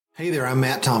Hey there, I'm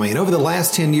Matt Tommy, and over the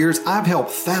last 10 years, I've helped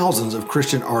thousands of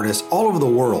Christian artists all over the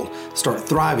world start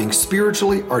thriving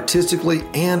spiritually, artistically,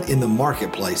 and in the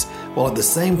marketplace, while at the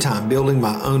same time building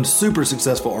my own super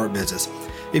successful art business.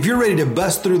 If you're ready to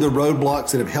bust through the roadblocks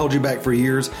that have held you back for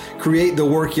years, create the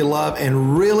work you love,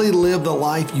 and really live the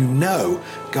life you know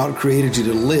God created you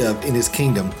to live in His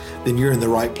kingdom, then you're in the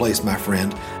right place, my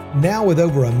friend. Now with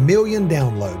over 1 million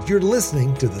downloads, you're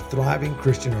listening to the Thriving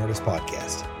Christian Artist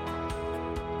Podcast.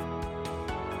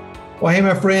 Well, hey,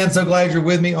 my friend, so glad you're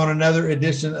with me on another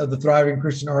edition of the Thriving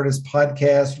Christian Artist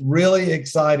Podcast. Really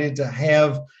excited to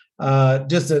have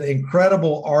just an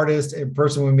incredible artist in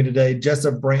person with me today,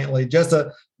 Jessa Brantley.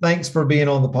 Jessa, thanks for being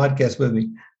on the podcast with me.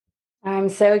 I'm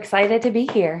so excited to be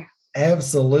here.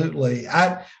 Absolutely.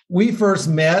 We first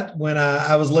met when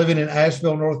I was living in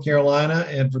Asheville, North Carolina.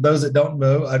 And for those that don't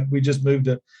know, we just moved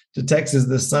to Texas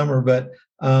this summer, but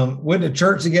went to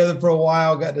church together for a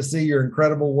while, got to see your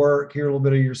incredible work, hear a little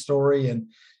bit of your story. And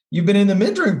you've been in the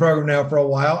mentoring program now for a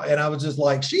while. And I was just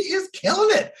like, she is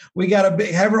killing it. We got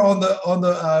to have her on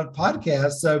the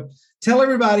podcast. So tell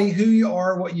everybody who you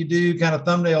are, what you do, kind of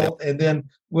thumbnail, and then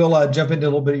we'll jump into a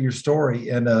little bit of your story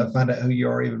and find out who you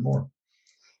are even more.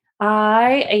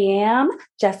 I am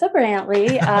Jessa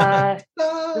Brantley,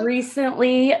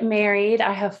 recently married.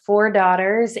 I have 4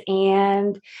 daughters,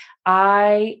 and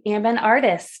I am an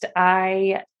artist.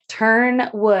 I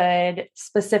turn wood,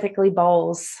 specifically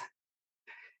bowls,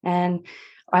 and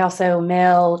I also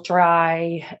mill,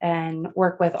 dry, and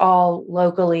work with all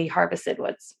locally harvested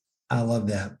woods. I love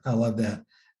that. I love that.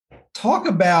 Talk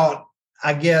about,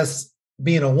 I guess,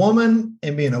 being a woman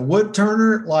and being a wood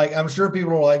turner. Like, I'm sure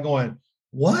people are like going,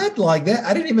 what? Like that?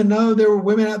 I didn't even know there were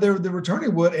women out there that were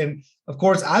turning wood. And of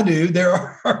course I do. There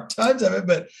are tons of it,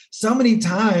 but so many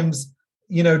times,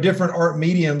 different art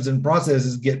mediums and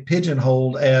processes get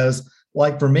pigeonholed as,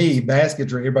 like for me,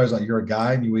 basketry. Everybody's like, you're a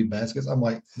guy and you weave baskets. I'm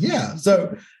like, yeah.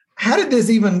 So how did this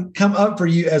even come up for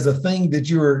you as a thing that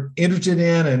you were interested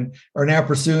in and are now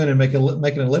pursuing and making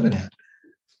a living at?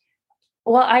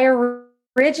 Well, I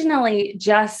originally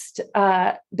just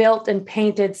built and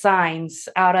painted signs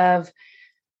out of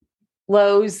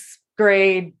Lowe's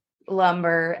grade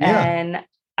lumber. Yeah. And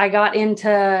I got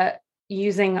into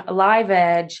using Live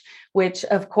Edge, which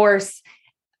of course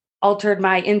altered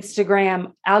my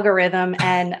Instagram algorithm.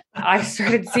 And I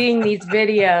started seeing these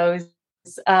videos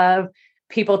of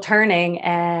people turning,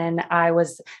 and I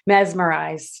was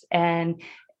mesmerized. And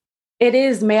it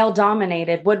is male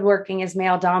dominated. Woodworking is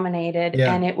male dominated.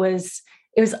 Yeah. And it was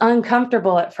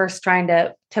uncomfortable at first trying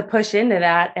to push into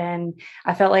that. And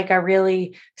I felt like I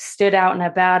really stood out in a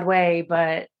bad way,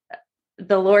 but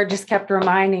the Lord just kept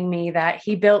reminding me that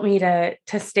He built me to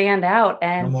stand out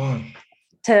and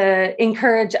to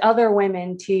encourage other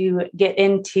women to get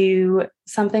into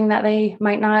something that they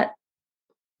might not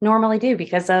normally do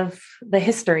because of the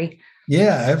history.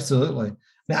 Yeah, absolutely.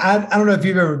 Now, I don't know if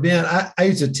you've ever been, I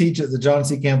used to teach at the John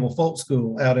C. Campbell Folk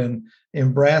School out in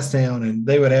Brasstown, and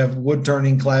they would have wood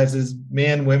turning classes,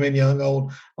 men, women, young,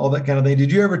 old, all that kind of thing.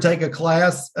 Did you ever take a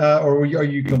class or are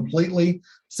you completely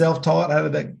self-taught? How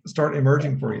did that start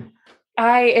emerging for you?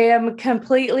 I am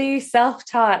completely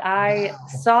self-taught. I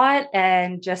saw it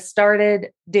and just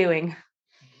started doing.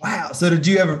 Wow. So did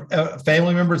you have a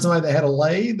family member, somebody that had a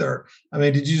lathe, or,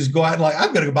 did you just go out and like,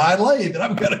 I'm going to buy a lathe and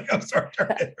I'm going to go start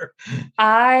turning?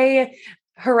 I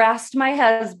harassed my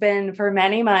husband for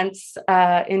many months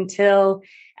until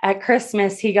at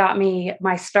Christmas, he got me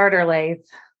my starter lathe.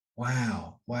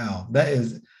 Wow.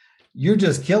 You're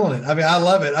just killing it. I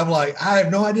love it. I'm like, I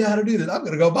have no idea how to do this. I'm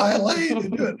going to go buy a lathe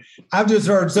and do it. I've just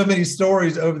heard so many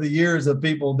stories over the years of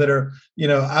people that are,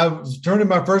 I was turning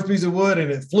my first piece of wood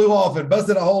and it flew off and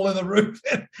busted a hole in the roof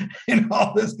and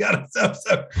all this kind of stuff.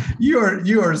 So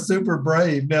you are super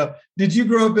brave. Now, did you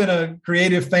grow up in a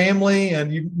creative family?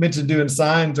 And you mentioned doing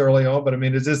signs early on, but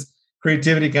is this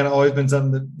creativity kind of always been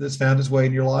something that's found its way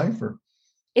in your life? Or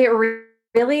It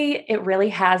really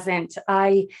hasn't.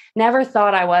 I never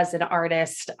thought I was an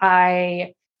artist.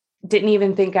 I didn't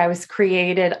even think I was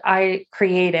creative. I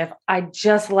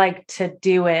just like to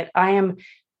do it. I am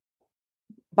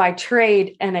by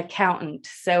trade an accountant.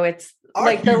 So it's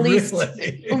like the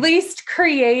least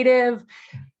creative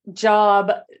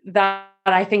job that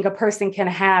I think a person can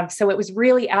have. So it was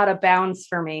really out of bounds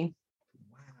for me.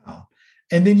 Wow.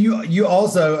 And then you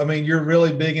also, you're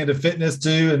really big into fitness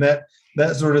too, and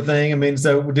that sort of thing.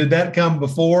 So did that come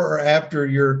before or after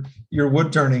your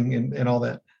wood turning and all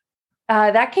that?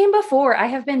 That came before. I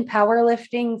have been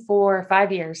powerlifting for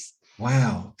 5 years.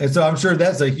 Wow. And so I'm sure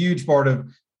that's a huge part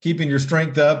of keeping your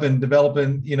strength up and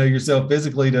developing, yourself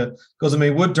physically because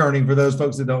wood turning, for those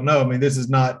folks that don't know, this is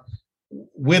not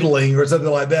whittling or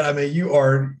something like that. I mean,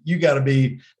 you got to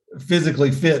be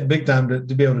physically fit big time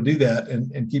to be able to do that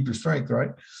and keep your strength, right?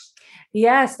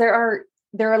 Yes, there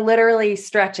are literally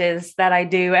stretches that I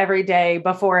do every day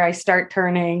before I start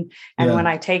turning and when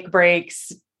I take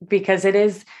breaks, because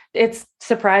it's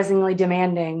surprisingly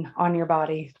demanding on your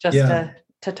body just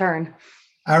to turn.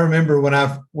 I remember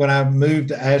when I moved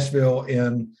to Asheville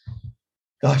in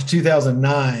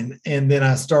 2009, and then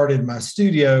I started my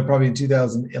studio probably in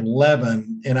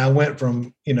 2011, and I went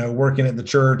from working at the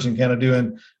church and kind of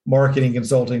doing marketing,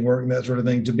 consulting work and that sort of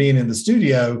thing to being in the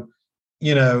studio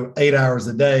 8 hours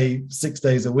a day, 6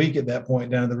 days a week at that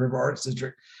point down in the River Arts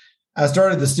District. I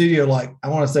started the studio I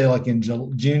want to say in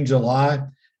June, July.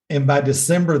 And by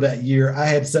December that year, I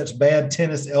had such bad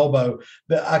tennis elbow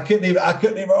that I couldn't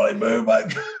even really move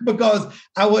because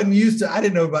I wasn't used to, I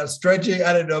didn't know about stretching.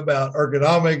 I didn't know about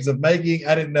ergonomics of making.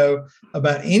 I didn't know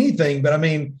about anything. But I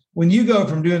mean, when you go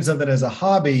from doing something as a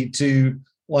hobby to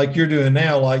like you're doing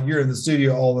now, like you're in the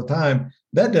studio all the time,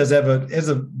 that does have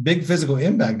a big physical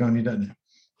impact on you, doesn't it?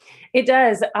 It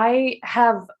does. I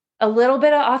have a little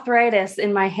bit of arthritis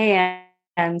in my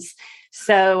hands,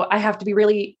 so I have to be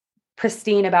really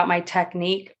pristine about my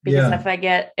technique, because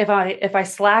if I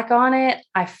slack on it,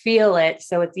 I feel it.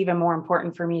 So it's even more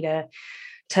important for me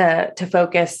to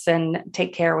focus and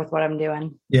take care with what I'm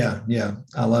doing. Yeah.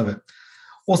 I love it.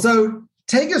 Well, so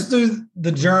take us through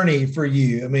the journey for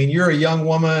you. I mean, you're a young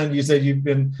woman. You said you've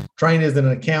been trained as an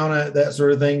accountant, that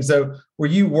sort of thing. So were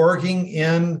you working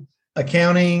in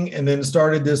accounting and then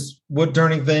started this wood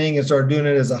turning thing and started doing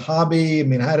it as a hobby? I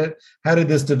mean, how did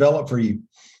this develop for you?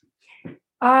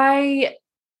 I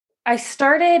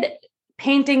started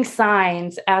painting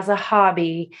signs as a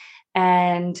hobby,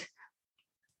 and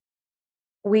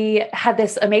we had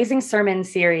this amazing sermon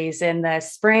series in the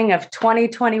spring of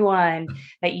 2021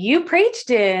 that you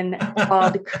preached in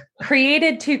called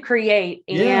Created to Create.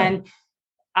 And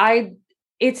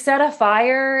it set a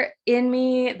fire in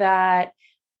me that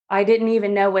I didn't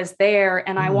even know was there.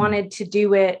 And I wanted to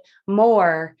do it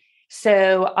more.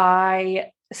 So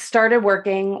I started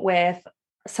working with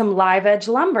some live edge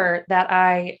lumber that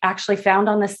I actually found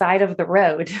on the side of the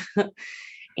road.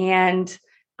 And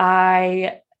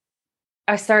I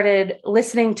started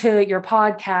listening to your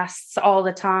podcasts all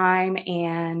the time.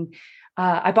 And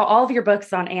I bought all of your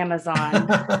books on Amazon.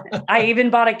 I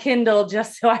even bought a Kindle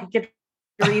just so I could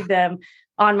read them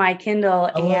on my Kindle.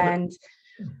 And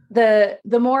the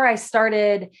more I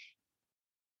started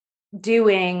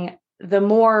doing, the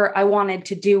more I wanted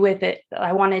to do with it.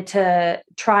 I wanted to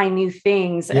try new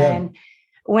things. And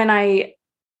when I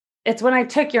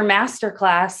took your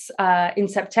masterclass in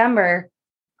September,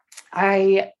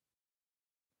 I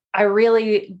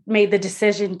really made the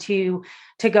decision to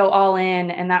go all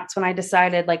in. And that's when I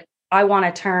decided, like, I want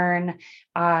to turn.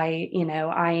 I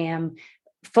am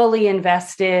fully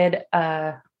invested.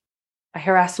 I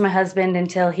harassed my husband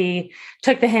until he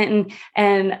took the hint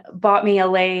and bought me a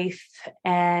lathe.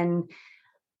 And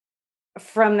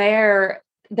from there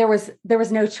was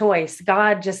no choice.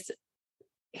 God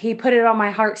he put it on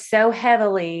my heart so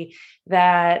heavily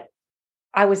that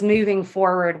I was moving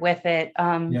forward with it.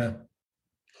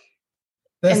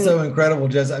 That's so incredible,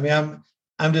 Jess. I mean,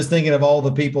 I'm just thinking of all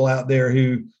the people out there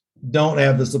who don't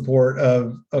have the support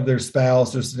of their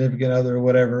spouse or significant other or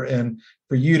whatever. And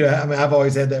for you to, I mean, I've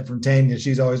always had that from Tanya.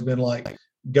 She's always been like,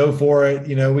 go for it.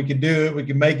 We can do it. We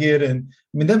can make it. And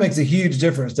I mean, that makes a huge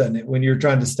difference, doesn't it? When you're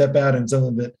trying to step out in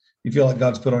something that you feel like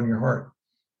God's put on your heart.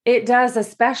 It does,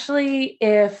 especially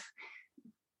if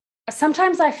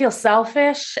sometimes I feel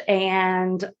selfish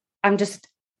and I'm just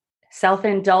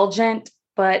self-indulgent,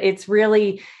 but it's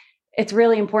really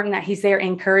important that he's there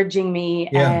encouraging me.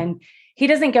 And he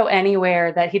doesn't go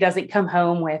anywhere that he doesn't come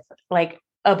home with like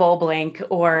a bowl blank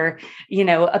or,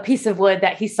 a piece of wood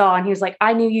that he saw. And he was like,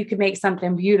 I knew you could make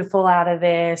something beautiful out of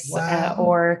this. Wow.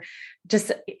 Or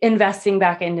just investing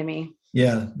back into me.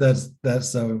 Yeah, that's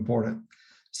so important.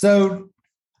 So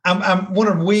I want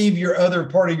to weave your other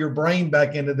part of your brain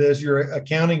back into this, your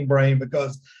accounting brain,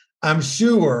 because I'm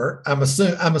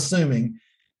assuming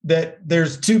that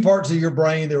there's two parts of your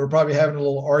brain that were probably having a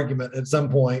little argument at some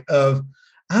point of,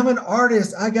 I'm an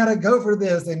artist, I got to go for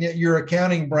this. And yet your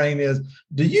accounting brain is,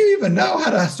 do you even know how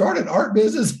to start an art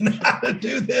business and how to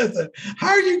do this? And how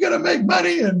are you going to make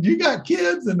money? And you got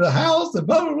kids and the house and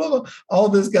blah, blah, blah, blah, all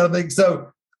this kind of thing.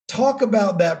 So talk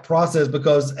about that process,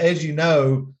 because as you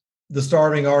know, the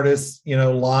starving artists,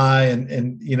 lie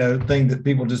and thing that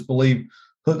people just believe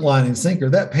hook, line, and sinker,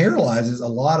 that paralyzes a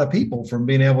lot of people from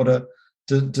being able to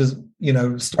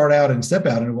start out and step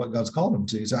out into what God's called them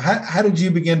to. So how did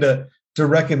you begin to to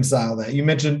reconcile that? You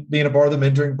mentioned being a part of the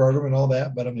mentoring program and all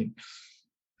that, but I mean,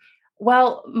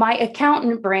 well, my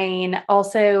accountant brain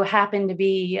also happened to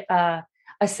be a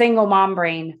single mom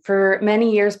brain. For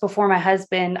many years before my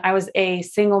husband, I was a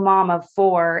single mom of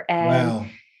 4. And wow.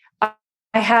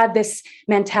 I had this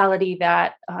mentality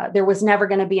that there was never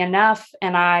going to be enough,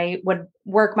 and I would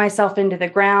work myself into the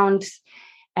ground.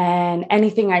 And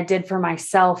anything I did for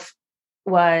myself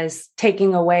was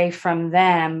taking away from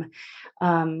them.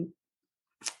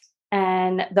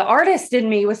 And the artist in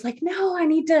me was like, no, I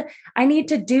need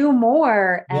to do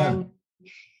more. Yeah. And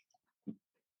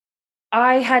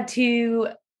I had to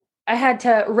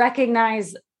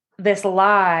recognize this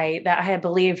lie that I had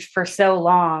believed for so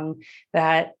long,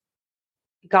 that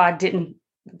God didn't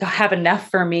have enough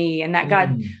for me, and that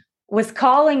God was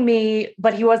calling me,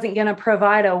 but he wasn't going to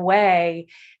provide a way.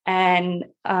 And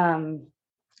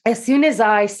as soon as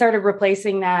I started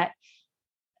replacing that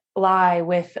lie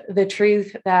with the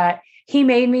truth that he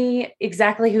made me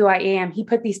exactly who I am, he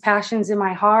put these passions in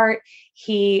my heart,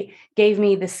 he gave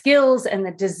me the skills and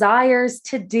the desires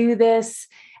to do this.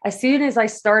 As soon as I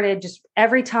started, just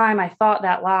every time I thought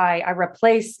that lie, I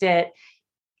replaced it,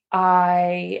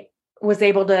 I was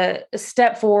able to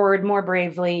step forward more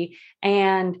bravely.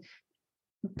 And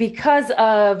because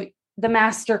of the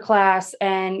masterclass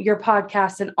and your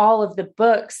podcast and all of the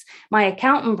books, my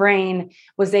accountant brain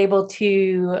was able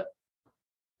to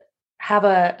have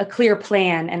a clear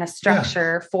plan and a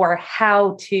structure for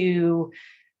how to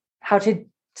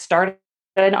start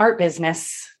an art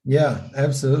business. Yeah,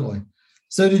 absolutely.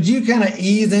 So did you kind of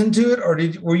ease into it, or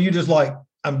were you just like,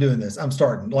 I'm doing this, I'm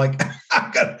starting, like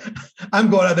I'm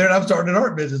going out there and I'm starting an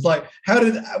art business? Like,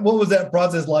 what was that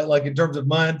process like in terms of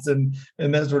months and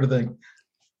that sort of thing?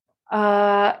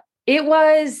 It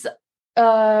was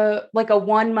like a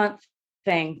 1 month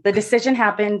thing. The decision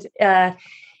happened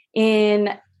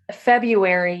in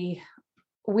February.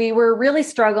 We were really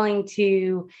struggling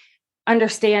to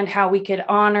understand how we could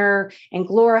honor and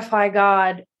glorify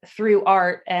God through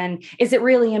art. And is it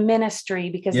really a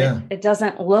ministry? Because it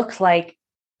doesn't look like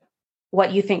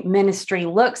what you think ministry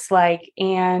looks like.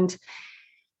 And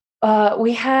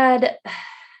we had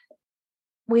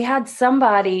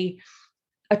somebody,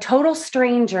 a total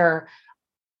stranger,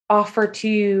 offer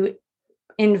to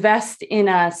invest in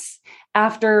us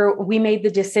after we made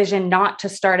the decision not to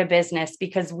start a business,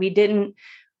 because we didn't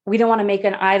want to make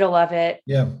an idol of it.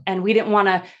 Yeah. And we didn't want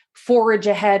to forge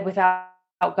ahead without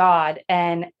God.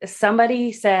 And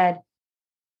somebody said,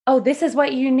 oh, this is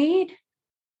what you need?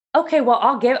 Okay, well,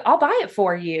 I'll buy it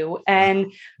for you.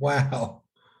 And wow.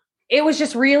 It was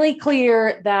just really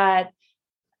clear that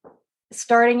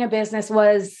starting a business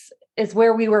is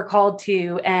where we were called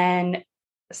to. And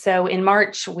so in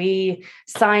March, we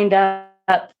signed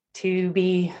up to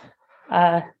be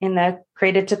in the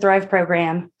Created to Thrive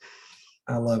program.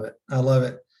 I love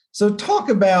it. So talk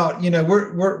about,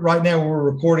 we're right now we're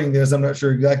recording this. I'm not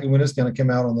sure exactly when it's going to come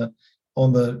out on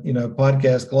the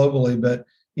podcast globally, but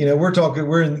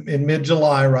we're in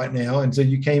mid-July right now. And so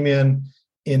you came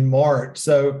in March.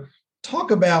 So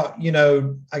talk about,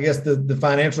 I guess the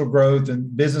financial growth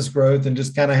and business growth and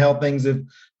just kind of how things have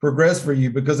progressed for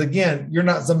you. Because again, you're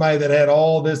not somebody that had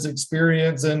all this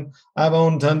experience, and I've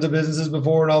owned tons of businesses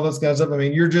before and all this kind of stuff. I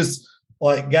mean, you're just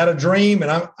like got a dream,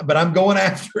 but I'm going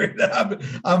after it.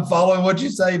 I'm following what you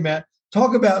say, Matt.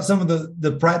 Talk about some of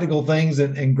the practical things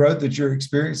and growth that you're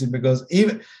experiencing, because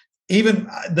even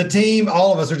the team,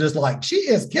 all of us are just like, she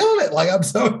is killing it. Like, I'm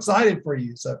so excited for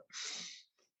you. So,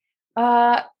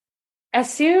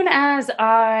 as soon as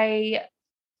I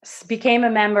became a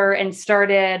member and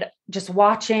started just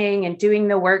watching and doing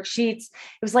the worksheets,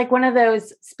 it was like one of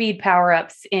those speed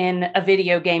power-ups in a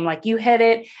video game. Like, you hit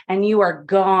it and you are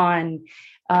gone.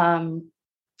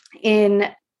 In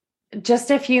just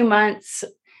a few months,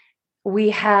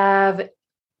 we have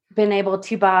been able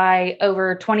to buy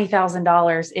over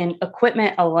 $20,000 in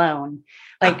equipment alone.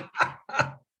 Like,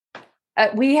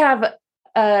 we have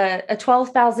a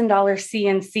 $12,000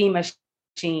 CNC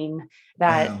machine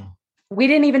that we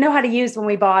didn't even know how to use when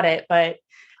we bought it, but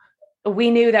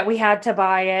we knew that we had to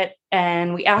buy it,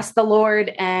 and we asked the Lord,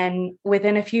 and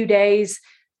within a few days,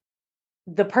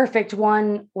 the perfect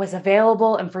one was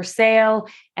available and for sale,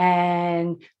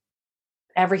 and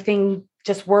everything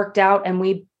just worked out. And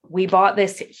we bought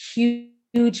this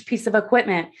huge piece of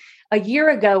equipment. A year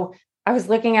ago, I was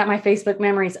looking at my Facebook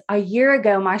memories. A year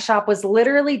ago, my shop was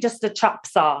literally just a chop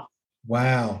saw.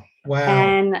 Wow.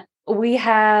 And we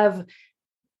have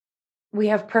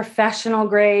professional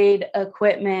grade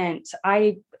equipment.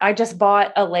 I just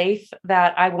bought a lathe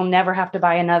that I will never have to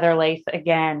buy another lathe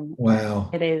again. Wow.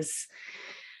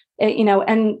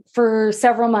 And for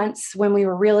several months when we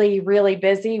were really, really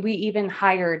busy, we even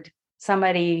hired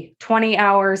somebody 20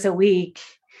 hours a week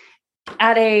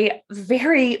at a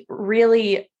very,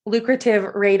 really lucrative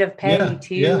rate of pay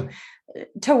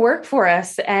to work for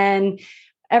us. And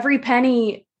every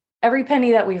penny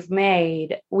that we've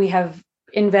made, we have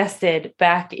invested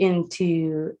back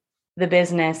into the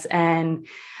business. And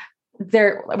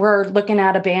we're looking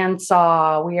at a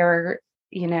bandsaw. We are,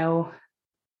 we're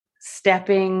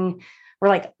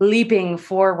like leaping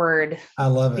forward. I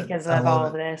love it. Because of all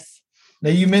of this. Now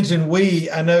you mentioned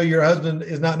I know your husband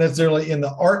is not necessarily in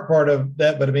the art part of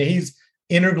that, but I mean, he's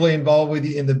integrally involved with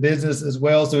you in the business as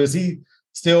well. So is he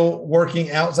still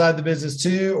working outside the business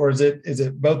too? Or is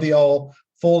it both of y'all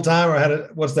full time, or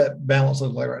what's that balance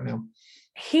look like right now?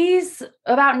 He's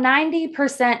about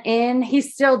 90% in. He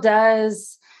still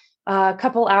does a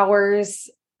couple hours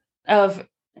of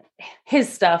his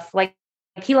stuff. Like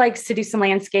he likes to do some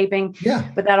landscaping,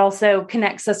 but that also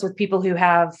connects us with people who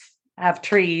have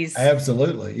trees.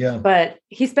 Absolutely. Yeah. But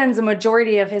he spends a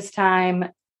majority of his time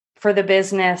for the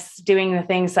business doing the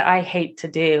things that I hate to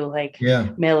do, like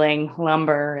milling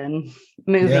lumber and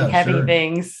moving heavy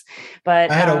things.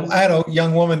 But I had a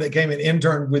young woman that came and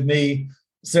interned with me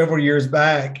several years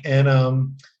back,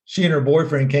 and she and her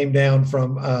boyfriend came down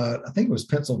from I think it was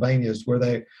Pennsylvania is where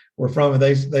they were from, and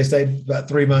they stayed about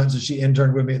 3 months, and she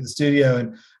interned with me at the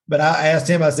studio. But I asked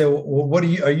him, I said, well, what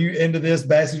are you into this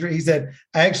basketry? He said,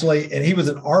 actually, and he was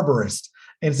an arborist.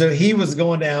 And so he was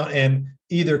going down and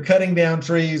either cutting down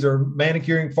trees or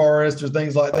manicuring forests or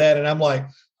things like that. And I'm like,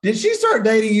 did she start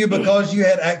dating you because you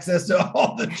had access to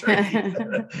all the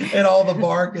trees and all the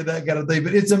bark and that kind of thing?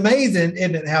 But it's amazing,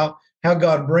 isn't it, how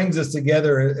God brings us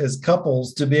together as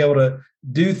couples to be able to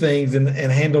do things and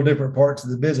handle different parts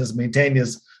of the business. I mean,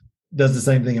 Tanya's does the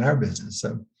same thing in our business.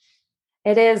 So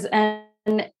it is.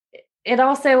 And it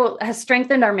also has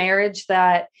strengthened our marriage,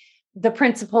 that the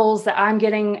principles that I'm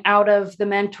getting out of the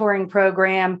mentoring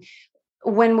program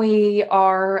when we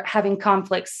are having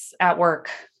conflicts at work,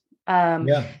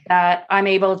 that I'm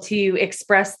able to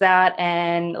express that.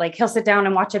 And like, he'll sit down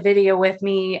and watch a video with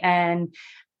me, and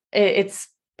it's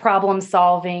problem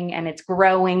solving, and it's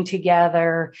growing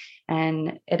together.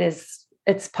 And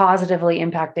it's positively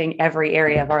impacting every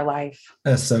area of our life.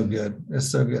 That's so good. That's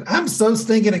so good. I'm so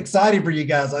stinking excited for you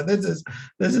guys. Like this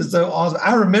is so awesome.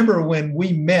 I remember when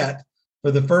we met for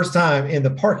the first time in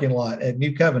the parking lot at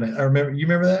New Covenant. You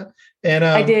remember that? And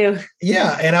I do.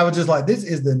 Yeah. And I was just like, this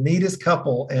is the neatest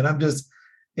couple. And I'm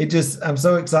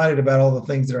so excited about all the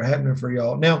things that are happening for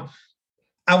y'all. Now,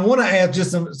 I want to add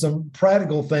just some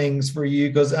practical things for you,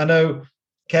 because I know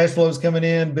cash flow is coming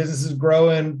in, business is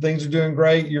growing, things are doing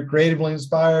great, you're creatively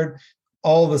inspired,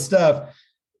 all the stuff.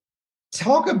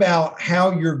 Talk about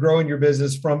how you're growing your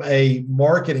business from a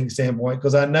marketing standpoint,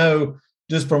 because I know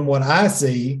just from what I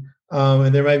see,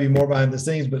 and there may be more behind the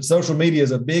scenes, but social media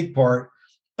is a big part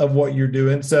of what you're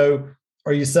doing. So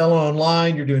are you selling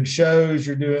online? You're doing shows,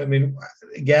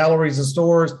 galleries and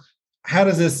stores.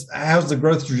 How's the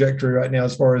growth trajectory right now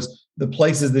as far as the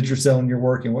places that you're selling your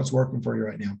work and what's working for you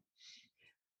right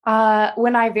now?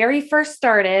 When I very first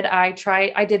started,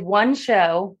 I did one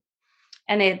show,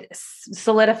 and it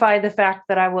solidified the fact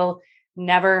that I will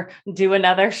never do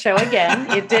another show again.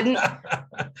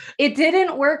 It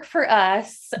didn't work for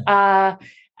us.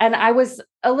 And I was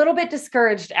a little bit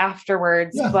discouraged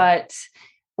afterwards, but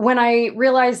when I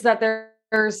realized that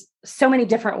there's so many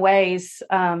different ways,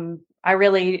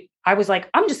 I was like,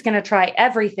 I'm just going to try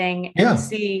everything and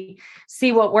see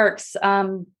what works.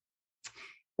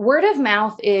 Word of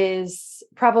mouth is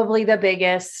probably the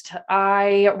biggest.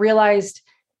 I realized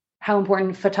how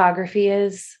important photography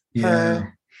is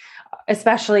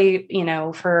especially,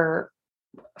 for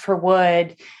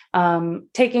wood,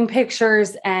 taking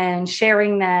pictures and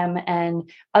sharing them, and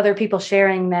other people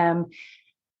sharing them,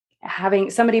 having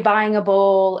somebody buying a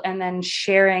bowl and then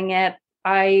sharing it.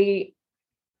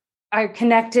 I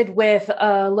connected with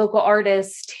a local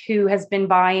artist who has been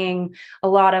buying a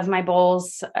lot of my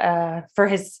bowls for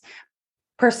his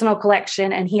personal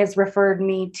collection, and he has referred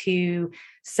me to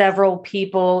several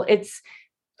people.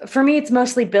 For me, it's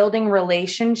mostly building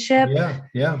relationship.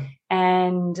 Yeah.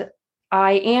 And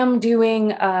I am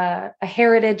doing a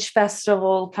heritage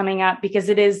festival coming up, because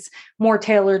it is more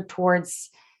tailored towards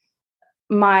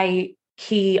my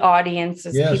key audience,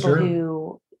 as people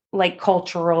who like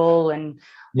cultural and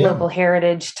local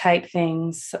heritage type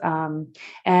things.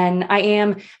 And I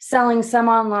am selling some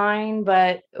online,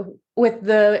 but with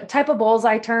the type of bowls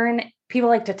I turn, people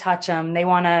like to touch them. They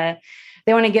want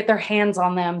to get their hands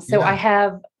on them. So I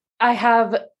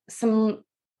have some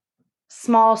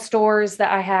small stores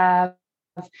that I have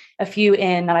a few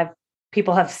in that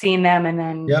people have seen them and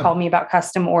then called me about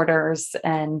custom orders.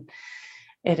 And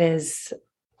it's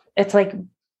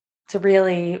a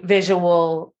really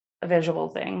visual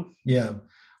thing. Yeah.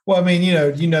 Well, I mean,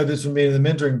 you know this from being in the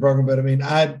mentoring program, but I mean,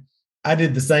 I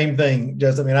did the same thing.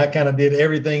 I kind of did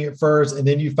everything at first, and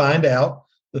then you find out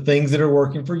the things that are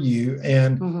working for you.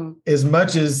 And as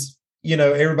much as,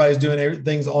 everybody's doing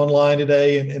things online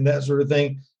today and that sort of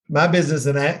thing, my business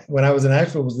when I was in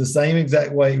Asheville was the same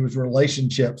exact way. It was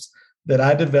relationships that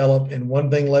I developed, and one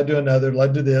thing led to another,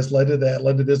 led to this, led to that,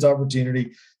 led to this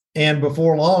opportunity. And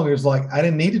before long, it was like, I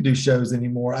didn't need to do shows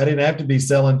anymore. I didn't have to be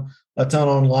selling a ton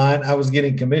online. I was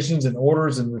getting commissions and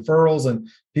orders and referrals and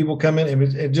people come in,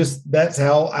 and it just, that's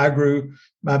how I grew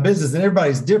my business. And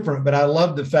everybody's different, but I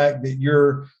love the fact that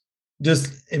you're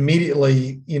just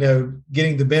immediately,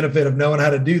 getting the benefit of knowing how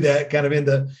to do that kind of in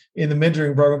the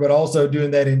mentoring program, but also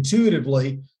doing that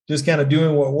intuitively, just kind of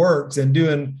doing what works and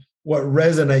doing what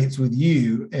resonates with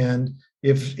you. And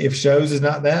if shows is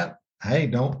not that, hey,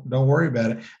 don't worry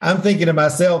about it. I'm thinking to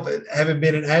myself, having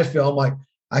been in Asheville, I'm like,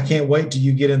 I can't wait till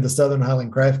you get in the Southern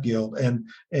Highland Craft Guild and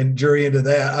jury into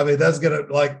that. I mean, that's going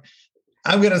to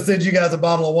I'm going to send you guys a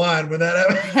bottle of wine when that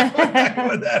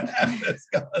happens,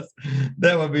 because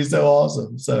that would be so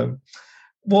awesome. So,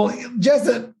 well,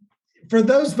 Jessica, for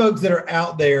those folks that are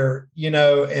out there,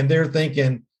 and they're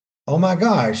thinking, oh my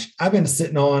gosh, I've been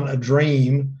sitting on a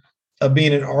dream of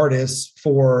being an artist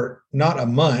for not a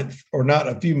month or not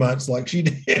a few months like she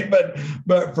did,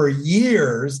 but for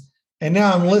years. And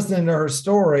now I'm listening to her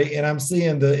story and I'm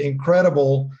seeing the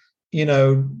incredible,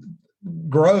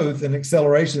 growth and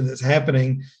acceleration that's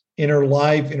happening in her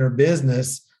life, in her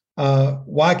business.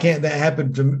 Why can't that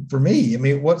happen for me? I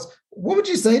mean, what would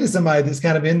you say to somebody that's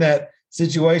kind of in that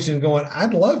situation going,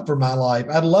 I'd love for my life,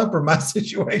 I'd love for my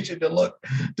situation to look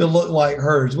like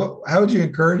hers? How would you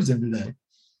encourage them today?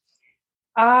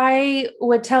 I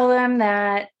would tell them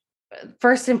that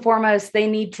first and foremost, they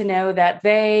need to know that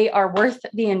they are worth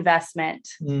the investment.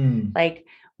 Like,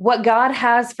 what God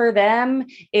has for them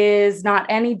is not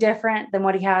any different than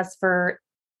what he has for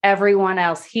everyone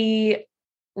else. He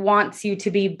wants you to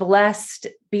be blessed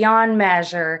beyond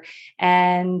measure,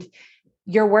 and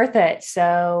you're worth it.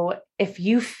 So if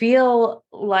you feel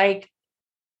like,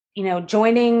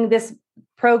 joining this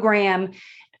program,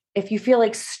 if you feel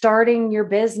like starting your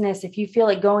business, if you feel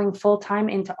like going full-time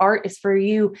into art is for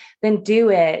you, then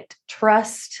do it.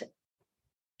 Trust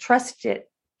it.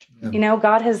 Yeah.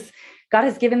 God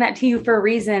has given that to you for a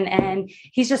reason, and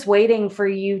he's just waiting for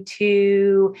you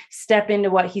to step into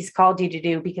what he's called you to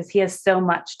do, because he has so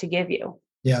much to give you.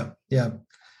 Yeah. Yeah.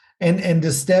 And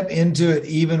to step into it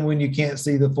even when you can't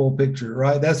see the full picture,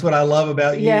 right? That's what I love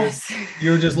about you. Yes.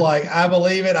 You're just like, I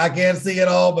believe it. I can't see it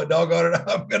all, but doggone it,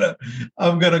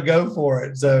 I'm gonna go for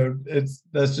it. So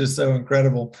that's just so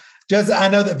incredible. Jessica, I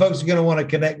know that folks are going to want to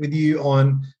connect with you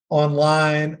online.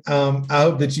 I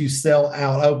hope that you sell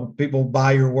out. I hope people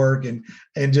buy your work and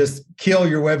just kill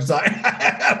your website.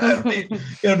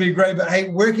 It'll be great. But hey,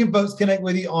 where can folks connect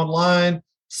with you online,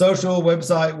 social,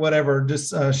 website, whatever? Just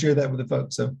share that with the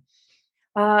folks.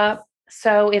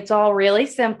 So it's all really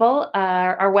simple.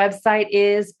 Our website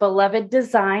is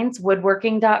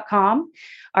beloveddesignswoodworking.com.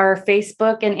 Our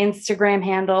Facebook and Instagram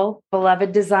handle,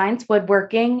 Beloved Designs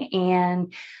Woodworking,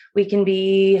 and we can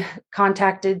be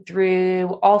contacted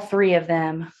through all three of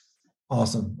them.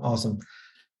 Awesome. Well,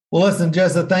 listen,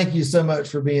 Jessica, thank you so much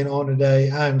for being on today.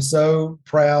 I'm so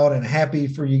proud and happy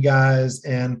for you guys,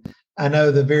 and I know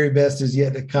the very best is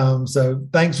yet to come. So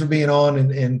thanks for being on,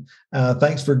 and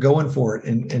thanks for going for it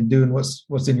and doing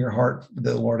what's in your heart that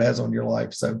the Lord has on your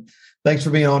life. So thanks for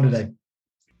being on today.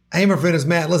 Hey, my friend, it's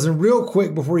Matt. Listen, real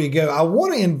quick before you go, I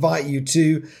want to invite you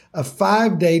to a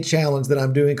 5-day challenge that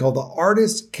I'm doing called the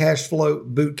Artist Cash Flow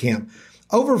Bootcamp.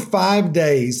 Over 5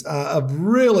 days of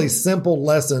really simple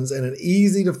lessons and an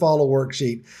easy to follow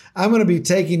worksheet, I'm going to be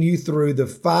taking you through the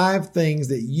 5 things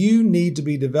that you need to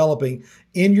be developing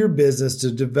in your business to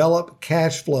develop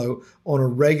cash flow on a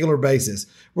regular basis.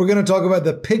 We're going to talk about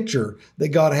the picture that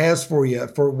God has for you,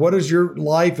 for what does your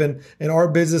life and our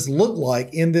business look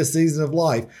like in this season of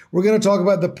life. We're going to talk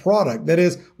about the product. That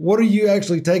is, what are you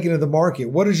actually taking to the market?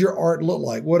 What does your art look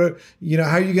like? How are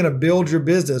you going to build your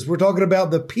business? We're talking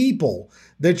about the people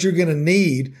that you're going to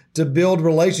need to build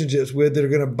relationships with that are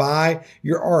going to buy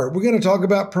your art. We're going to talk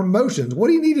about promotions. What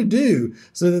do you need to do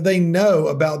so that they know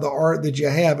about the art that you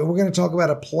have? And we're going to talk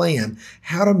about a plan,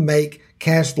 how to make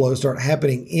cash flow start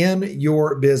happening in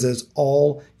your business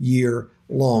all year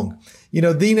long.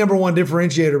 The number one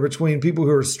differentiator between people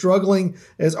who are struggling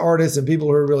as artists and people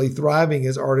who are really thriving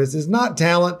as artists is not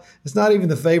talent. It's not even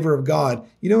the favor of God.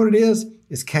 You know what it is?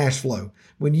 is cash flow.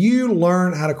 When you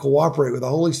learn how to cooperate with the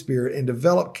Holy Spirit and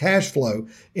develop cash flow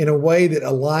in a way that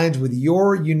aligns with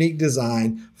your unique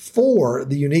design for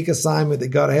the unique assignment that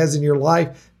God has in your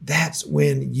life, that's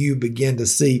when you begin to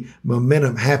see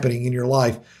momentum happening in your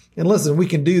life. And listen, we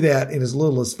can do that in as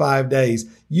little as 5 days.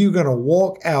 You're going to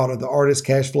walk out of the Artist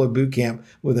Cash Flow Bootcamp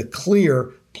with a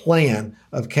clear plan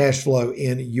of cash flow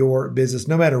in your business,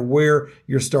 no matter where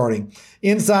you're starting.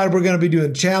 Inside, we're going to be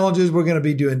doing challenges. We're going to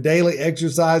be doing daily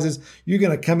exercises. You're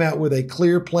going to come out with a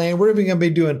clear plan. We're even going to be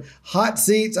doing hot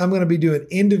seats. I'm going to be doing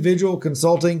individual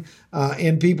consulting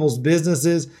in people's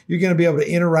businesses. You're going to be able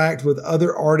to interact with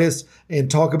other artists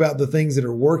and talk about the things that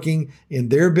are working in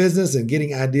their business and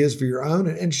getting ideas for your own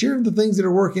and sharing the things that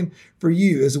are working for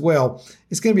you as well.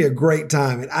 It's going to be a great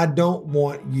time, and I don't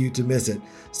want you to miss it.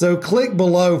 So click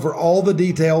below for all the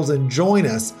details and join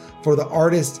us for the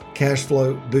Artist Cash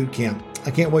Flow Bootcamp.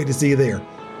 I can't wait to see you there.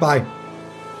 Bye.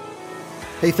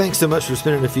 Hey, thanks so much for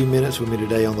spending a few minutes with me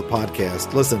today on the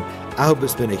podcast. Listen, I hope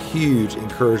it's been a huge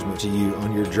encouragement to you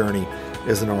on your journey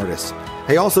as an artist.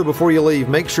 Hey, also, before you leave,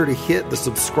 make sure to hit the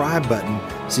subscribe button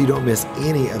so you don't miss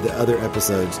any of the other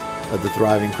episodes of the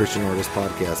Thriving Christian Artist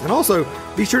podcast. And also,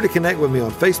 be sure to connect with me on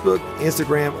Facebook,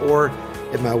 Instagram, or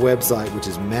at my website, which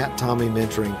is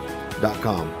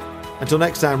matttommeymentoring.com. Until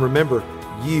next time, remember,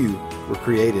 you were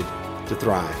created to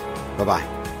thrive.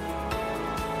 Bye-bye.